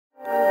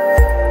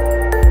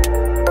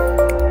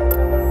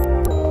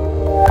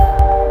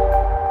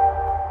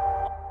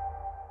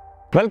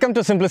Welcome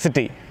to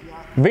simplicity.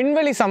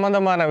 விண்வெளி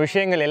சம்பந்தமான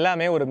விஷயங்கள்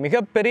எல்லாமே ஒரு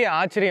மிகப்பெரிய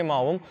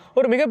ஆச்சரியமாகவும்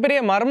ஒரு மிகப்பெரிய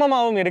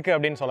மர்மமாகவும் இருக்குது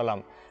அப்படின்னு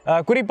சொல்லலாம்.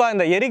 குறிப்பாக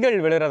இந்த எரிகள்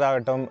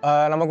விழுறதாகட்டும்,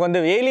 நமக்கு வந்து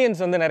ஏலியன்ஸ்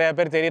வந்து நிறைய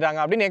பேர் தெரியுறாங்க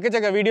அப்படின்னு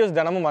எக்கச்சக்க வீடியோஸ்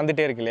தினமும்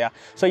வந்துட்டே இருக்கு இல்லையா?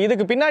 ஸோ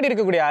இதுக்கு பின்னாடி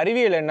இருக்கக்கூடிய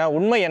அறிவியல் என்ன,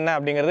 உண்மை என்ன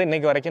அப்படிங்கிறது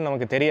இன்றைக்கு வரைக்கும்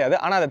நமக்கு தெரியாது.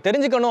 ஆனால் அதை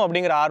தெரிஞ்சுக்கணும்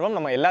அப்படிங்கிற ஆர்வம்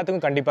நம்ம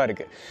எல்லாத்துக்கும் கண்டிப்பாக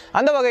இருக்குது.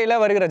 அந்த வகையில்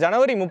வருகிற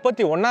ஜனவரி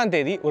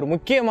 31 ஒரு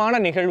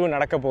முக்கியமான நிகழ்வு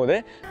நடக்க போகுது.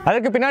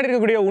 அதற்கு பின்னாடி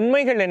இருக்கக்கூடிய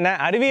உண்மைகள் என்ன,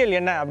 அறிவியல்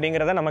என்ன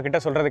அப்படிங்கிறத நம்ம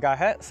கிட்ட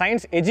சொல்கிறதுக்காக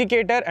science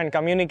educator and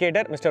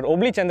communicator mister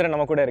ஒபுலி சந்திரன்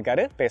நம்ம கூட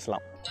இருக்காரு.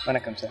 பேசலாம்.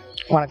 வணக்கம் சார்.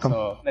 வணக்கம்.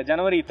 இந்த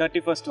ஜனவரி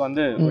 31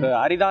 வந்து ஒரு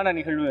அரிதான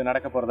நிகழ்வு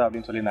நடக்க போறதா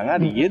அப்படின்னு சொல்லியிருந்தாங்க.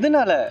 அது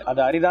எதனால அது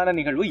அரிதான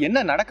நிகழ்வு, என்ன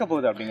நடக்க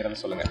போகுது அப்படிங்கறத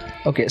சொல்லுங்க.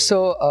 ஓகே, ஸோ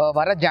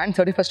வர Jan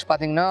 31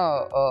 பார்த்தீங்கன்னா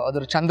அது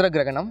ஒரு சந்திர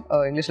கிரகணம்,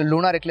 இங்கிலீஷ்ல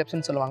லூனார்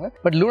எக்லிப்ஸ்னு சொல்லுவாங்க.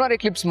 பட் லூனார்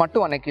எக்லிப்ஸ்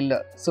மட்டும் அன்னைக்கு இல்லை.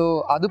 ஸோ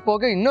அது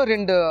போக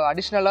இன்னும்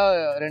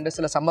அடிஷ்னலாக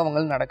சில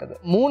சம்பவங்கள் நடக்குது.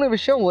 3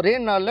 விஷயம் ஒரே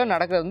நாளில்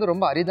நடக்கிறது வந்து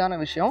ரொம்ப அரிதான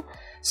விஷயம்.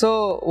 ஸோ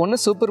ஒன்று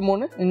சூப்பர்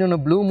மூன், இன்னொன்று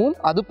ப்ளூ மூன்,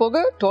 அது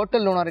போக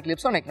டோட்டல் லூனார்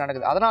எக்லிப்ஸும் அன்னைக்கு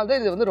நடக்குது. அதனால தான்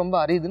இது வந்து ரொம்ப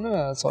அரிதுன்னு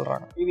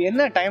சொல்கிறாங்க. இது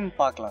என்ன டைம்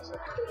பார்க்கலாம்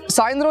சார்?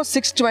 சாயந்தரம்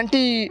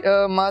 6:20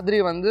 மாதிரி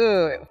வந்து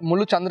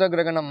முழு சந்திர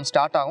கிரகணம்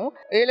ஸ்டார்ட் ஆகும்.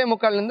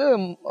 7:45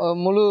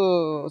 முழு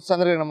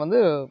சந்திர கிரகணம் வந்து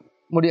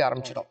முடிய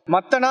ஆரம்பிச்சிடும்.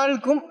 மற்ற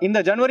நாளுக்கும் இந்த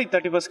ஜனவரி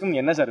 31க்கும்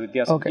என்ன சார்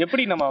வித்தியாசம்?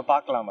 எப்படி நம்ம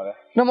பார்க்கலாம்? அதை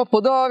நம்ம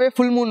பொதுவாகவே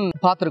ஃபுல் மூன்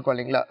பார்த்துருக்கோம்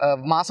இல்லைங்களா?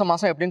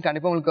 மாதம் எப்படின்னு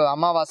கண்டிப்பாக உங்களுக்கு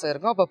அமாவாசை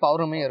இருக்கும், அப்போ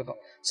பௌர்ணமியும் இருக்கும்.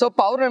 ஸோ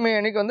பௌர்ணமி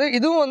அன்னைக்கு வந்து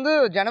இதுவும் வந்து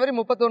ஜனவரி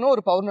 31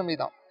 ஒரு பௌர்ணமி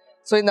தான்.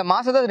 ஸோ இந்த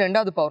மாதத்தை அது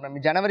 2வது பௌர்ணமி.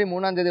 ஜனவரி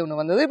 3 ஒன்று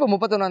வந்தது, இப்போ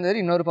 31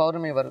 இன்னொரு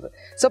பௌர்ணமி வருது.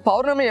 ஸோ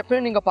பௌர்ணமி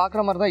எப்பயும் நீங்கள்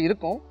பார்க்குற மாதிரி தான்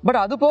இருக்கும். பட்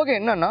அது போக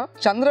என்னன்னா,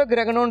 சந்திர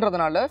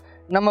கிரகணன்றதுனால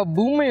நம்ம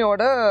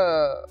பூமியோட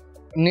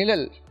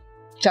நிழல்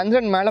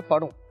சந்திரன் மேலே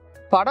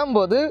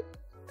படும்போது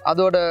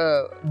அதோட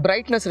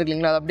பிரைட்னஸ் இருக்கு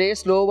இல்லைங்களா, அது அப்படியே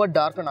ஸ்லோவாக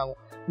டார்க்கன் ஆகும்.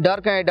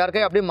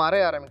 டார்க்காகி அப்படியே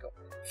மறைய ஆரம்பிக்கும்.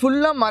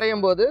 ஃபுல்லாக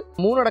மறையும் போது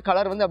மூனோட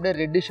கலர் வந்து அப்படியே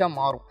ரெட்டிஷாக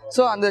மாறும்.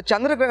 ஸோ அந்த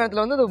சந்திர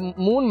கிரகணத்தில் வந்து அந்த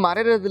மூன்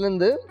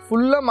மறைகிறதுலேருந்து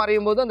ஃபுல்லாக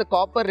மறையும் போது அந்த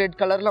காப்பர் ரெட்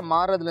கலரில்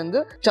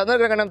மாறுறதுலேருந்து சந்திர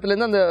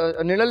கிரகணத்துலேருந்து அந்த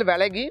நிழல்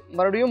விலகி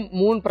மறுபடியும்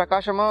மூன்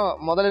பிரகாசமாக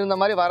முதல்ல இருந்த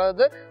மாதிரி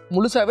வர்றது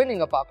முழுசாகவே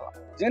நீங்கள் பார்க்கலாம்.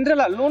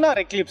 ஜென்ரலா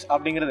லூனார் எக்லிப்ஸ்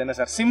அப்படிங்கிறது என்ன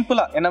சார்?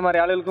 சிம்பிளா என்ன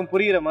மாதிரி ஆளுகளுக்கும்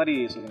புரியுற மாதிரி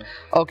சொல்லுங்க.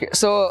 ஓகே,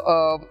 ஸோ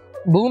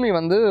பூமி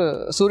வந்து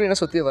சூரியனை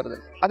சுற்றி வருது,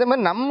 அதே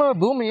மாதிரி நம்ம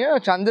பூமியை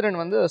சந்திரன்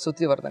வந்து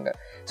சுற்றி வருதுங்க.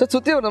 ஸோ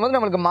சுற்றி வருது வந்து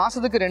நம்மளுக்கு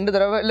மாதத்துக்கு 2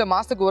 தடவை இல்லை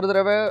மாதத்துக்கு ஒரு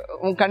தடவை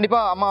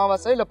கண்டிப்பாக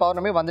அமாவாசை இல்லை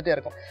பௌர்ணமி வந்துட்டே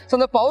இருக்கும். ஸோ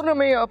அந்த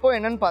பௌர்ணமி அப்போ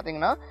என்னன்னு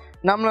பார்த்தீங்கன்னா,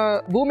 நம்ம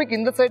பூமிக்கு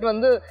இந்த சைடு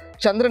வந்து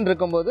சந்திரன்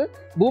இருக்கும்போது,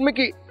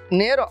 பூமிக்கு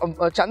நேரம்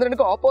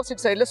சந்திரனுக்கு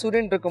ஆப்போசிட் சைடில்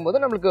சூரியன்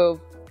இருக்கும்போது நம்மளுக்கு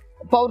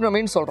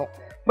பௌர்ணமின்னு சொல்கிறோம்.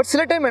 பட்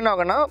சில டைம் என்ன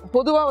ஆகும்னா,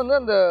 பொதுவாக வந்து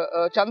அந்த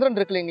சந்திரன்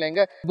இருக்கு இல்லைங்களா,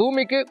 இங்கே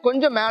பூமிக்கு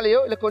கொஞ்சம் மேலேயோ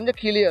இல்லை கொஞ்சம்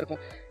கீழேயோ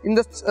இருக்கும்.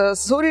 இந்த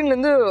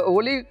சூரியன்லேருந்து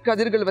ஒளி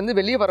கதிர்கள் வந்து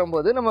வெளியே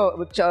வரும்போது நம்ம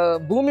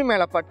பூமி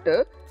மேலே பட்டு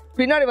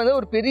பின்னாடி வந்து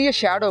ஒரு பெரிய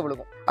ஷேடோ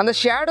விழுகும். அந்த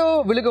ஷேடோ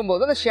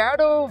விழுகும்போது அந்த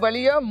ஷேடோ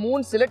வழியாக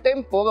மூன் சில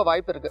டைம் போக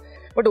வாய்ப்பு இருக்குது.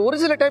 பட் ஒரு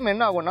சில டைம்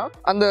என்ன ஆகும்னா,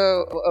 அந்த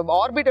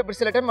ஆர்பிட் அப்படி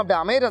சில டைம் அப்படி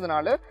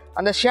அமைகிறதுனால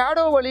அந்த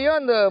ஷேடோ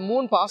வழியாக அந்த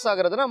மூன் பாஸ்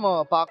ஆகிறத நம்ம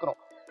பார்க்குறோம்.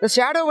 இந்த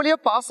ஷேடோ வழியாக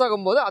பாஸ்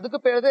ஆகும்போது அதுக்கு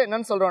பேர் தான்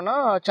என்னன்னு சொல்கிறோன்னா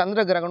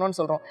சந்திர கிரகணம்னு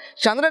சொல்கிறோம்.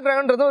 சந்திர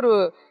கிரகணன்றது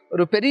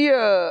ஒரு பெரிய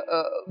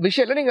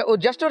விஷயம் இல்லை. நீங்கள்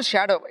ஜஸ்ட் ஒரு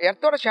ஷேடோ,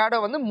 எர்த்தோட ஷேடோ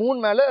வந்து மூன்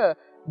மேலே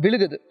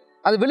விழுகுது.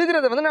 அது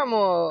விழுகிறத வந்து நம்ம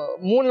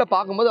மூணில்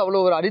பார்க்கும்போது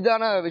அவ்வளோ ஒரு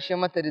அரிதான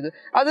விஷயமா தெரியுது.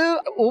 அது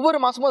ஒவ்வொரு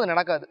மாதமும் அது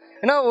நடக்காது.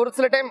 ஏன்னா ஒரு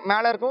சில டைம்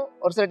மேலே இருக்கும்,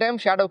 ஒரு சில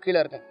டைம் ஷேடோ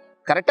கீழே இருக்கும்.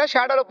 கரெக்டாக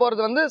ஷேடோவில்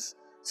போகிறது வந்து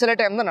சில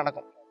டைம் தான்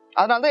நடக்கும்.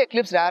 அதனால தான்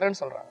எக்லிப்ஸ் ரேர்னு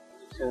சொல்கிறாங்க.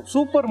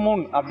 சூப்பர்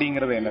மூன்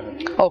அப்படிங்கிறது என்னது?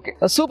 ஓகே,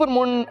 சூப்பர்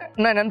மூன்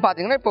என்னன்னு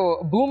பார்த்தீங்கன்னா, இப்போ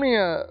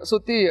பூமியை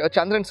சுற்றி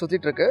சந்திரன்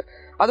சுற்றிட்டு இருக்கு.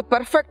 அது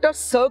பெர்ஃபெக்டாக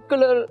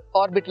சர்க்குலர்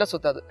ஆர்பிட்டில்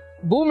சுற்றாது.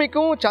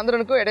 பூமிக்கும்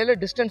சந்திரனுக்கும் இடையில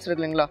டிஸ்டன்ஸ்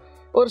இருக்கு இல்லைங்களா,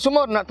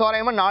 சும்மா ஒரு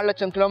தோராயமாக 4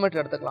 லட்சம்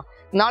கிலோமீட்டர் எடுத்துக்கலாம்.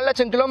 4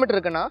 லட்சம் கிலோமீட்டர்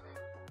இருக்குன்னா,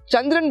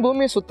 சந்திரன்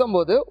பூமியை சுற்றும்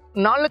போது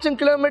 4 லட்சம்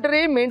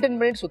கிலோமீட்டரே மெயின்டைன்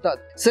பண்ணிட்டு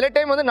சுற்றாது. சில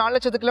டைம் வந்து 4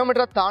 லட்சத்து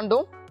கிலோமீட்டரை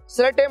தாண்டும்,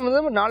 சில டைம் வந்து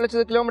 4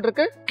 லட்சத்து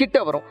கிலோமீட்டருக்கு கிட்ட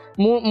வரும்.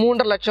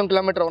 3.5 லட்சம்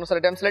கிலோமீட்டர் வரும் சில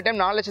டைம்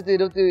 4 லட்சத்து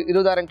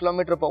 20,000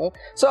 கிலோமீட்டர் போகும்.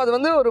 ஸோ அது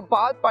வந்து ஒரு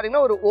பாத்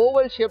பார்த்தீங்கன்னா ஒரு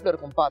ஓவல் ஷேப்ல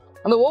இருக்கும் பாத்.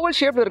 அந்த ஓவல்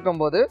ஷேப்ல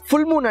இருக்கும்போது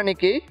ஃபுல் மூன்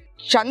அன்னைக்கு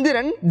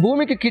சந்திரன்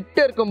பூமிக்கு கிட்ட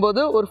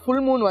இருக்கும்போது ஒரு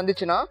ஃபுல் மூன்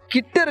வந்துச்சுன்னா,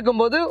 கிட்ட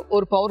இருக்கும்போது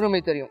ஒரு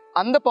பௌர்ணமி தெரியும்.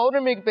 அந்த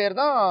பௌர்ணமிக்கு பேர்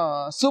தான்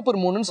சூப்பர்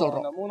மூன்னு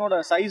சொல்றோம். மூனோட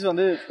சைஸ்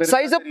வந்து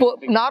சைஸை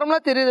நார்மலா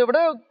தெரியறதை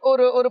விட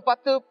ஒரு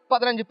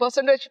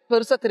 10-15%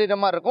 பெருசா தெரியற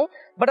மாதிரி இருக்கும்.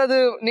 பட் அது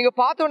நீங்க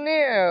பார்த்தோன்னே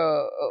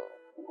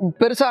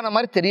பெருசான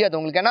மாதிரி தெரியாது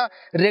உங்களுக்கு. ஏன்னா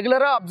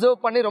ரெகுலராக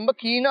அப்சர்வ் பண்ணி ரொம்ப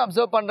கீனாக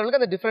அப்சர்வ்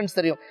பண்ணுறவங்களுக்கு அந்த டிஃப்ரென்ஸ்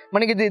தெரியும்.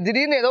 மணிக்கு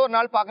திடீர்னு ஏதோ ஒரு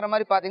நாள் பார்க்குற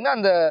மாதிரி பார்த்தீங்கன்னா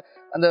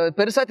அந்த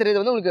பெருசாக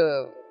தெரியுது வந்து உங்களுக்கு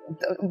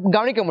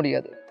கவனிக்க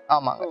முடியாது.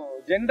 ஆமாங்க.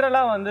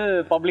 ஜென்ரலா வந்து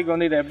பப்ளிக்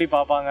வந்து இதை எப்படி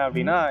பார்ப்பாங்க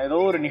அப்படின்னா, ஏதோ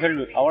ஒரு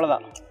நிகழ்வு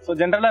அவ்வளவுதான். ஸோ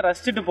ஜென்ரலா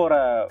ரசிச்சுட்டு போற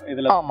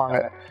இதுல. ஆமாங்க.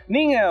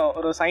 நீங்க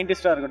ஒரு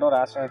சயின்டிஸ்டா இருக்கட்டும், ஒரு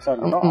ஆஸ்ட்ரோனட்ஸா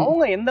இருக்கட்டும்,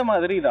 அவங்க எந்த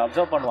மாதிரி இதை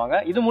அப்சர்வ் பண்ணுவாங்க?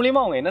 இது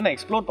மூலியமா அவங்க என்னென்ன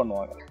எக்ஸ்ப்ளோர்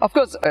பண்ணுவாங்க?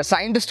 அஃப்கோர்ஸ்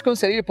சயின்டிஸ்ட்க்கும்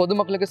சரி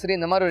பொதுமக்களுக்கும் சரி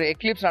இந்த மாதிரி ஒரு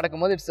எக்லிப்ஸ்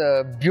நடக்கும்போது it's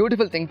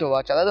beautiful thing to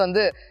watch. அதாவது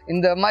வந்து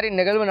இந்த மாதிரி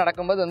நிகழ்வு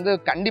நடக்கும்போது வந்து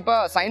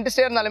கண்டிப்பாக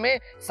சயின்டிஸ்டே இருந்தாலுமே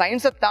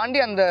சயின்ஸை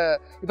தாண்டி அந்த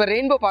இப்போ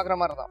ரெயின்போ பார்க்குற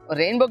மாதிரி தான்.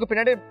 ரெயின்போக்கு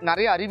பின்னாடி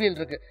நிறைய அறிவியல்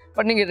இருக்கு.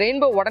 பட் நீங்கள்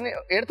ரெயின்போ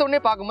எடுத்த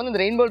உடனே பார்க்கும்போது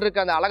இந்த ரெயின்போ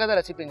இருக்க அந்த அழகை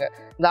தான் ரசிப்பீங்க.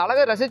 இந்த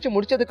அழகை ரசித்து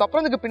முடிச்சதுக்கு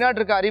அப்புறம் அதுக்கு பின்னாடி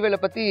இருக்க அறிவியலை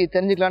பற்றி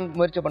தெரிஞ்சுக்கலான்னு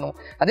முயற்சி பண்ணுவோம்.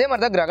 அதே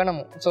மாதிரி தான்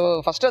கிரகணமும். ஸோ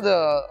ஃபர்ஸ்ட்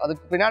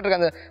அதுக்கு பின்னாடி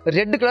இருக்க அந்த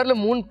ரெட் கலர்ல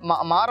மூன்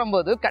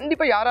மாறும்போது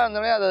கண்டிப்பா யாரா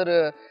இருந்தாலும் அது ஒரு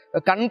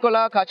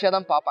கண்கொள்ளா காட்சியாக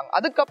தான் பார்ப்பாங்க.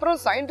 அதுக்கப்புறம்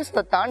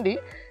சயின்டிஸ்டை தாண்டி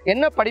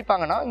என்ன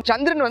படிப்பாங்கன்னா,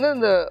 சந்திரன் வந்து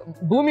அந்த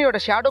பூமியோட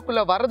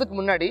ஷேடோக்குள்ள வர்றதுக்கு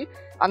முன்னாடி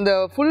அந்த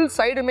ஃபுல்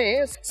சைடுமே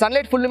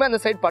சன்லைட் ஃபுல்லுமே அந்த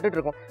சைடு பட்டுட்டு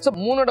இருக்கும். ஸோ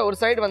மூனோட ஒரு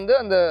சைடு வந்து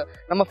அந்த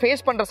நம்ம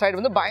ஃபேஸ் பண்ற சைடு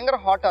வந்து பயங்கர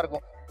ஹாட்டாக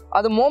இருக்கும்.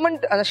 அது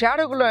மோமெண்ட் அந்த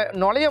ஷேடோக்குள்ள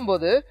நுழையும்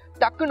போது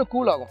டக்குன்னு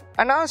கூல் ஆகும்.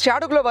 ஆனால்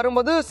ஷேடோக்குள்ள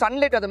வரும்போது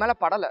சன்லைட் அது மேலே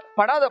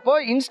படாதப்போ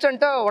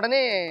இன்ஸ்டண்ட்டாக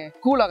உடனே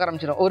கூல் ஆக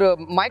ஆரம்பிச்சிடும். ஒரு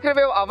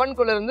மைக்ரோவேவ்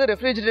அவனுக்குள்ள இருந்து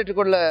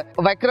ரெஃப்ரிஜிரேட்டருக்குள்ள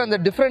வைக்கிற அந்த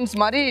டிஃப்ரென்ஸ்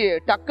மாதிரி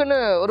டக்குன்னு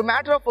ஒரு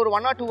மேட்டர் ஆஃப் ஒரு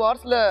 1 or 2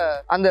 hours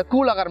அந்த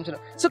கூல் ஆக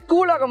ஆரம்பிச்சிடும். ஸோ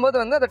கூல் ஆகும்போது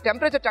வந்து அந்த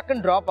டெம்பரேச்சர்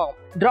டக்குன்னு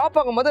ட்ராப்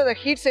ஆகும்போது அந்த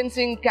ஹீட்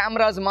சென்சிங்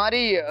கேமராஸ்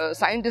மாதிரி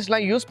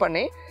சயின்டிஸ்ட்லாம் யூஸ்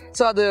பண்ணி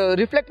ஸோ அது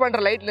ரிஃப்ளெக்ட்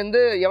பண்ணுற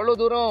லைட்லேருந்து எவ்வளோ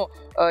தூரம்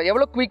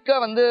எவ்வளோ குயிக்காக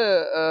வந்து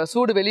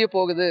சூடு வெளியே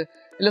போகுது,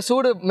 இல்லை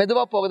சூடு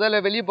மெதுவாக போகுதா இல்லை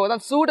வெளியே போகுதா,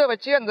 சூடை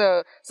வச்சு அந்த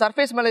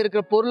சர்ஃபேஸ் மேலே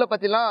இருக்கிற பொருளை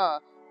பற்றிலாம்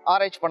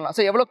ஆராய்ச்சி பண்ணலாம்.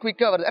 ஸோ எவ்வளோ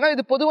குயிக்காக வருது. ஏன்னா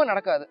இது பொதுவாக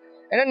நடக்காது.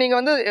 ஏன்னா நீங்கள்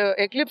வந்து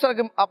எக்லிப்ஸ்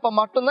இருக்கு அப்போ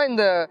மட்டும்தான்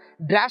இந்த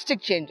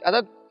டிராஸ்டிக் சேஞ்ச்,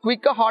 அதாவது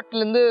குயிக்காக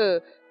ஹாட்லேருந்து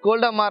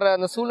கோல்டாக மாற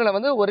அந்த சூழ்நிலை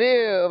வந்து ஒரே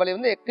வழி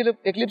வந்து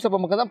எக்லிப்ஸ்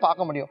அப்போ மட்டும் தான்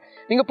பார்க்க முடியும்.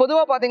 நீங்கள்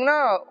பொதுவாக பார்த்தீங்கன்னா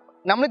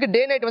நம்மளுக்கு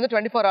டே நைட் வந்து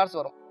 24 hours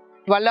வரும்.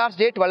 12 hours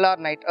டே 12 hour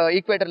நைட்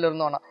ஈக்குவேட்டரில்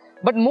இருந்தோம்னா.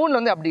 பட் மூன்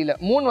வந்து அப்படி இல்லை.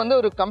 மூன் வந்து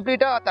ஒரு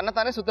கம்ப்ளீட்டாக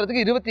தன்னைத்தானே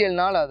சுற்றுறதுக்கு 27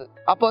 நாள் ஆகுது.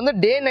 அப்போ வந்து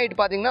டே நைட்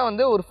பார்த்தீங்கன்னா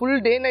வந்து ஒரு ஃபுல்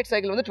டே நைட்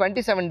சைக்கிள் வந்து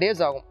 27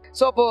 days ஆகும்.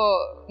 ஸோ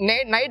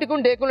அப்போது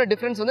நைட்டுக்கும் டேக்கும்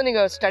டிஃப்ரென்ஸ் வந்து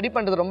நீங்கள் ஸ்டடி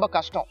பண்ணுறது ரொம்ப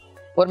கஷ்டம்.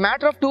 ஒரு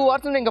மேட்டர் ஆஃப் 2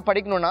 hours நீங்கள்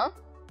படிக்கணும்னா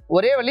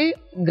ஒரே வழி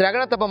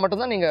கிரகணத்தப்போ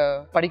மட்டும்தான்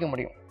நீங்கள் படிக்க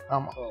முடியும்.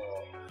 ஆமாம்.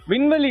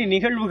 விண்வெளி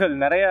நிகழ்வுகள்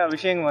நிறைய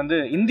விஷயங்கள் வந்து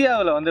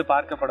இந்தியாவில் வந்து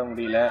பார்க்கப்பட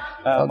முடியல,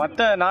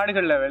 மற்ற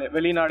நாடுகளில்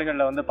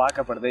வெளிநாடுகளில் வந்து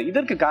பார்க்கப்படுது.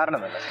 இதற்கு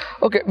காரணம் என்ன?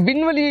 ஓகே,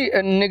 விண்வெளி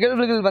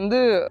நிகழ்வுகள் வந்து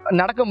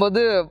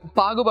நடக்கும்போது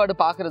பாகுபாடு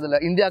பார்க்கறது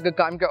இல்லை. இந்தியாவுக்கு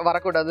காமிக்க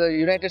வரக்கூடாது,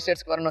 யுனைடெட்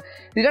ஸ்டேட்ஸ்க்கு வரணும்,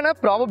 இதுனா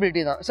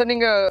ப்ராபபிலிட்டி தான். ஸோ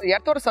நீங்கள்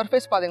எர்த்தோட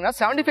சர்ஃபேஸ் பார்த்தீங்கன்னா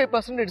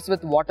 75% இட்ஸ்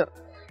வித் வாட்டர்,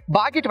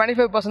 பாக்கி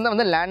 25% தான்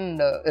வந்து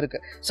லேண்ட் இருக்கு.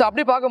 ஸோ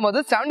அப்படி பார்க்கும்போது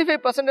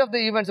 75% ஆஃப் த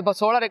ஈவெண்ட்ஸ் இப்போ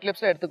சோலார்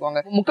எக்லிப்ஸ்ல எடுத்துக்கோங்க,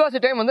 முக்கால்வாசி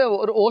டைம் வந்து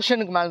ஒரு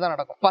ஓஷனுக்கு மேலே தான்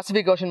நடக்கும்.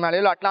 பசிபிக் ஓஷன்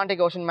மேலேயோ இல்லை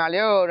அட்லாண்டிக் ஓஷன்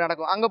மேலேயோ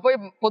நடக்கும். அங்கே போய்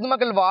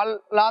பொதுமக்கள்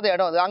வாழாத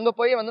இடம் அது, அங்கே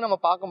போய் வந்து நம்ம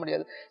பார்க்க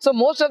முடியாது. So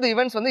most of the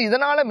events வந்து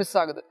இதனால மிஸ்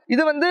ஆகுது.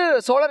 இது வந்து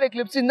சோலார்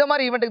எக்லிப்ஸ் இந்த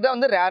மாதிரி ஈவெண்ட்டுக்கு தான்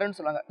வந்து ரேர்னு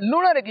சொல்லுவாங்க.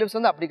 லூனார் எக்லிப்ஸ்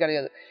வந்து அப்படி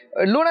கிடையாது.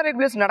 லூனார்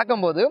எக்லிப்ஸ்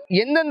நடக்கும்போது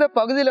எந்தெந்த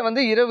பகுதியில்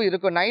வந்து இரவு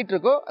இருக்கோ நைட்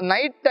இருக்கோ,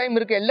 நைட் டைம்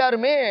இருக்க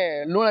எல்லாருமே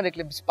லூனார்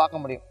எக்லிப்ஸ்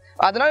பார்க்க முடியும்.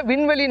 அதனால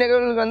விண்வெளி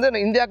நிகழ்வுகள் வந்து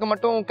இந்தியாவுக்கு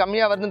மட்டும்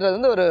கம்மியாக வருதுன்றது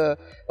வந்து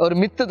ஒரு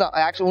மித்து தான்,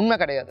 ஆக்சுவலி உண்மை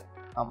கிடையாது.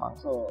 ஆமாம்.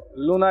 ஸோ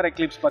லூனார்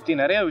எக்லிப்ஸ் பற்றி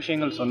நிறைய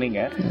விஷயங்கள் சொன்னீங்க.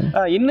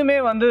 இன்னுமே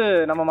வந்து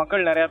நம்ம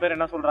மக்கள் நிறைய பேர்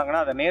என்ன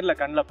சொல்கிறாங்கன்னா, அதை நேரில்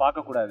கண்ணில்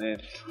பார்க்கக்கூடாது,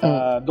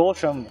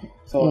 தோஷம்,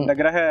 ஸோ இந்த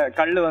கிரக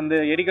கல் வந்து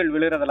எரிகள்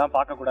விழுறதெல்லாம்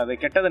பார்க்கக்கூடாது,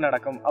 கெட்டது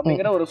நடக்கும்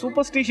அப்படிங்கிற ஒரு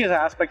சூப்பர்ஸ்டிஷியஸ்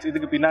ஆஸ்பெக்ட்ஸ்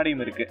இதுக்கு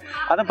பின்னாடியும் இருக்கு.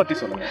 அதை பற்றி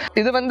சொல்லுங்க.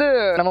 இது வந்து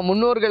நம்ம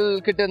முன்னோர்கள்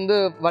கிட்ட இருந்து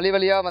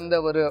வழியாக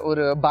வந்த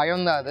ஒரு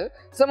பயம் தான் அது.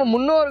 ஸோ நம்ம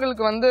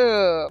முன்னோர்களுக்கு வந்து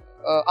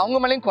அவங்க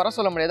மேலேயும் குறை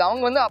சொல்ல முடியாது.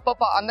 அவங்க வந்து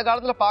அப்பப்போ அந்த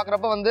காலத்தில்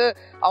பார்க்குறப்ப வந்து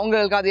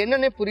அவங்களுக்கு அது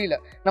என்னன்னே புரியல.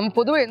 நம்ம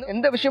பொதுவாக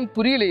எந்த விஷயம்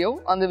புரியலையோ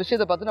அந்த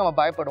விஷயத்தை பார்த்து நம்ம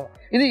பயப்படுவோம்.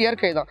 இது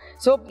இயற்கை தான்.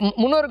 ஸோ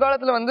முன்னொரு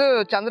காலத்தில் வந்து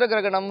சந்திர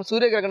கிரகணம்,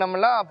 சூரிய கிரகணம்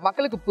எல்லாம்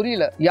மக்களுக்கு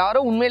புரியல. யாரோ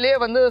உண்மையிலேயே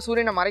வந்து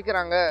சூரியனை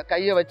மறைக்கிறாங்க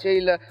கையை வச்சு,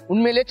 இல்லை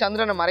உண்மையிலேயே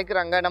சந்திரனை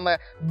மறைக்கிறாங்க, நம்ம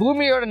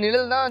பூமியோட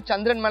நிழல் தான்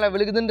சந்திரன் மேலே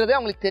விழுகுதுன்றதே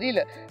அவங்களுக்கு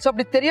தெரியல. ஸோ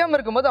அப்படி தெரியாமல்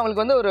இருக்கும்போது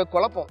அவங்களுக்கு வந்து ஒரு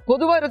குழப்பம்.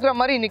 பொதுவாக இருக்கிற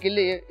மாதிரி இன்னைக்கு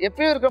இல்லையே,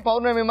 எப்பயும் இருக்கிற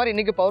பௌர்ணமி மாதிரி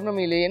இன்னைக்கு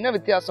பௌர்ணமி இல்லையே, என்ன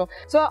வித்தியாசம்?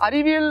 ஸோ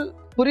அறிவியல்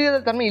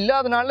புரிதல் தன்மை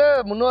இல்லாதனால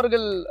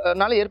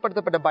முன்னோர்கள்னால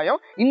ஏற்படுத்தப்பட்ட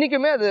பயம்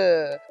இன்னைக்குமே அது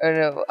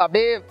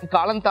அப்படியே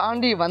காலம்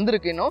தாண்டி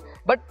வந்திருக்கணும்.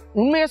 பட்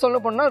உண்மையை சொல்ல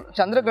போனா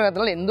சந்திர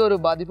கிரகணத்தினால எந்த ஒரு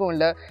பாதிப்பும்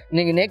இல்லை.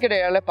 நீங்க நேக்கட்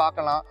ஐயால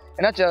பார்க்கலாம்.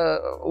 ஏன்னா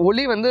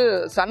ஒளி வந்து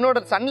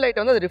சன்லைட்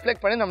வந்து அது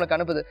ரிஃப்ளெக்ட் பண்ணி நம்மளுக்கு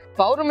அனுப்புது.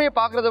 பௌர்ணமியை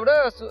பார்க்கறத விட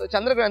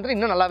சந்திர கிரகணத்தில்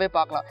இன்னும் நல்லாவே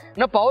பார்க்கலாம்.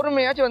 ஏன்னா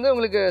பௌர்ணமியாச்சும் வந்து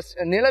உங்களுக்கு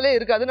நிழலே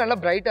இருக்காது, நல்லா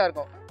பிரைட்டா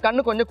இருக்கும்,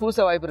 கண்ணு கொஞ்சம்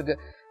கூச வாய்ப்பு இருக்கு.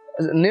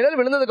 நிழல்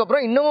விழுந்ததுக்கு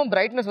அப்புறம் இன்னமும்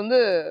பிரைட்னஸ் வந்து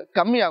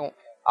கம்மியாகும்.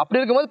 அப்படி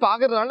இருக்கும்போது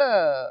பார்க்கறதுனால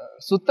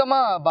சுத்தமா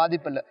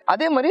பாதிப்பு இல்லை.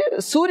 அதே மாதிரி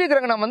சூரிய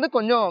கிரகணம் வந்து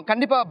கொஞ்சம்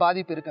கண்டிப்பா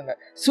பாதிப்பு இருக்குங்க.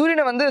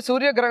 சூரியனை வந்து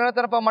சூரிய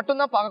கிரகணத்தப்ப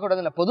மட்டும்தான்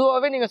பார்க்கக்கூடாது இல்லை,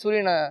 பொதுவாகவே நீங்க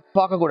சூரியனை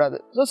பார்க்கக்கூடாது.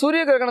 ஸோ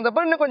சூரிய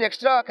கிரகணத்தப்ப இன்னும் கொஞ்சம்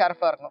எக்ஸ்ட்ரா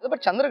கேர்ஃபுல்லா இருக்கணும்.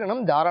 பட் சந்திர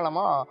கிரகணம்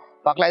தாராளமா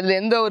பார்க்கலாம். இதுல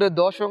எந்த ஒரு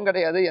தோஷமும்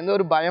கிடையாது, எந்த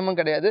ஒரு பயமும்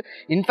கிடையாது.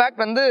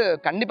 இன்ஃபேக்ட் வந்து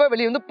கண்டிப்பா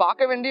வெளியே வந்து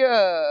பார்க்க வேண்டிய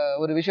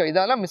ஒரு விஷயம்.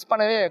 இதெல்லாம் மிஸ்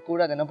பண்ணவே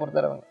கூடாது என்ன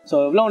பொறுத்தவரை. ஸோ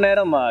இவ்வளவு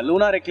நேரம்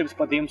லூனார் எக்லிப்ஸ்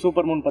பத்தியும்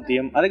சூப்பர் மூன்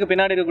பத்தியும் அதுக்கு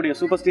பின்னாடி இருக்கக்கூடிய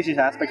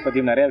சூப்பர்ஸ்டிஷியஸ் ஆஸ்பெக்ட்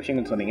பத்தியும் நிறைய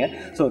விஷயங்கள் சொன்னீங்க.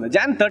 ஸோ இந்த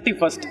Jan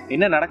 31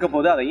 என்ன நடக்க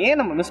போகுது, அதை ஏன்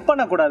நம்ம மிஸ்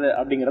பண்ணக்கூடாது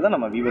அப்படிங்கிறத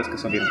நம்ம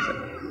வியூவர்ஸ்க்கு சொல்லிடுங்க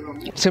sir.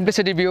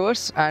 Simplicity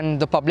viewers and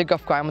the public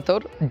of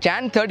Coimbatore,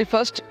 Jan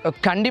 31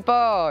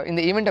 கண்டிப்பாக இந்த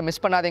ஈவெண்ட்டை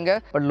மிஸ் பண்ணாதீங்க.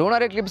 பட்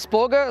லூனார் எக்லிப்ஸ்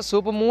போக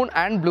super Moon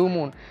and blue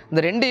Moon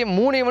இந்த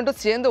 3 ஈவெண்ட்டும்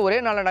சேர்ந்து ஒரே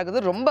நாள்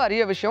நடக்குது. ரொம்ப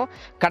அரிய விஷயம்.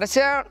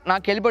 கடைசியாக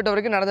நான் கேள்விப்பட்ட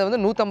வரைக்கும் நடந்தது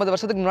வந்து 150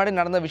 வருஷத்துக்கு முன்னாடி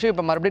நடந்த விஷயம்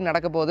இப்போ மறுபடியும்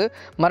நடக்க போகுது.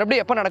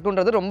 மறுபடியும் எப்போ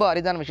நடக்குன்றது ரொம்ப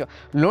அரிதான விஷயம்.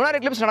 லூனார்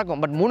எக்லிப்ஸ்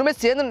நடக்கும், பட் 3மே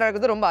சேர்ந்து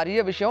நடக்குது, ரொம்ப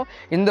அரிய விஷயம்.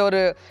 இந்த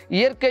ஒரு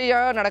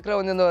இயற்கையாக நடக்கிற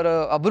வந்து இந்த ஒரு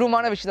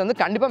அபூர்வமான விஷயத்தை வந்து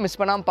கண்டிப்பாக மிஸ்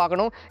பண்ணாமல்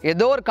பார்க்கணும்.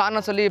 ஏதோ ஒரு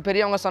காரணம் சொல்லி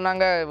பெரியவங்க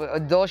சொன்னாங்க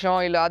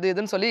தோஷம் இல்லை அது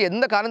இதுன்னு சொல்லி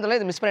எந்த காரணத்தில்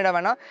இது மிஸ் பண்ணிட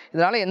வேணாம்.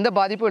 இதனால் எந்த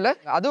பாதிப்பும் இல்லை.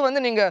 அதுவும்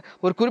வந்து நீங்கள்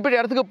ஒரு குறிப்பிட்ட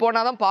இடத்துக்கு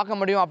போனால் தான் பார்க்க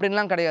முடியும்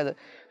அப்படின்லாம் கிடையாது.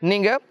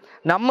 நீங்கள்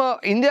நம்ம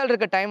இந்தியாவில்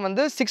இருக்க டைம்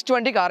வந்து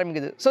 6:20க்கு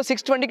ஆரம்பிக்குது. ஸோ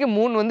 6:20க்கு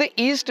மூன் வந்து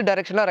ஈஸ்ட்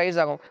டைரெக்ஷனில் ரைஸ்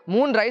ஆகும்.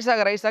 மூன் ரைஸ்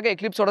ஆக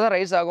எக்லிப்ஸோட தான்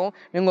ரைஸ் ஆகும்.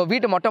 நீங்கள்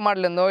வீட்டு மொட்டை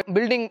மாடலேருந்தோ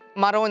பில்டிங்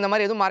மரம் இந்த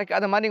மாதிரி எதுவும் மறைக்க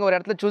அது மாதிரி நீங்கள் ஒரு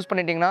இடத்துல சூஸ்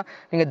பண்ணிட்டீங்கன்னா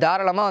நீங்கள்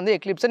தாராளமாக வந்து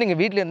எக்லிப்ஸை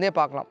நீங்கள் வீட்டிலேருந்தே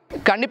பார்க்கலாம்.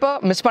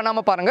 கண்டிப்பாக மிஸ்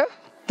பண்ணாமல் பாருங்கள்.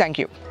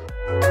 தேங்க்யூ.